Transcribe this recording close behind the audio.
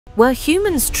Were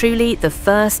humans truly the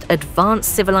first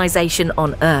advanced civilization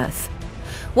on Earth?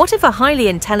 What if a highly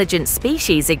intelligent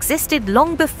species existed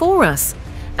long before us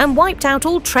and wiped out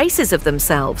all traces of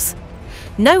themselves?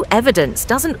 No evidence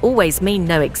doesn't always mean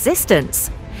no existence.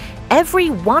 Every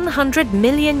 100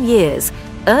 million years,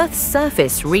 Earth's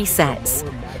surface resets.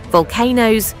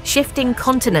 Volcanoes, shifting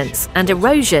continents, and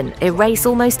erosion erase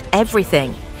almost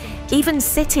everything. Even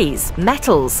cities,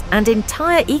 metals, and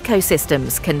entire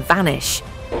ecosystems can vanish.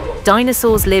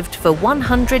 Dinosaurs lived for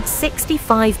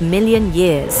 165 million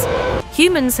years.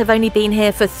 Humans have only been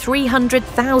here for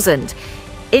 300,000.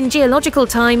 In geological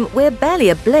time, we're barely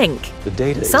a blink.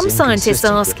 Some scientists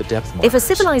ask, if a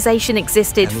civilization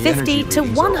existed 50 to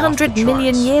 100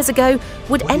 million years ago,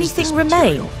 would anything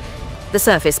remain? The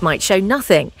surface might show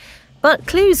nothing, but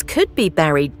clues could be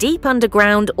buried deep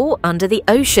underground or under the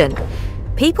ocean.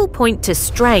 People point to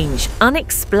strange,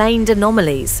 unexplained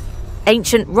anomalies,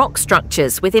 ancient rock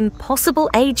structures with impossible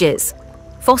ages,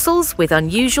 fossils with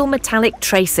unusual metallic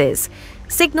traces,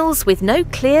 signals with no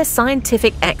clear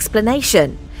scientific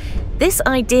explanation. This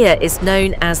idea is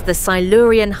known as the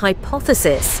Silurian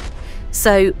hypothesis.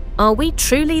 So, are we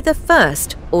truly the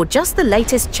first or just the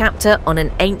latest chapter on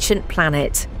an ancient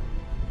planet?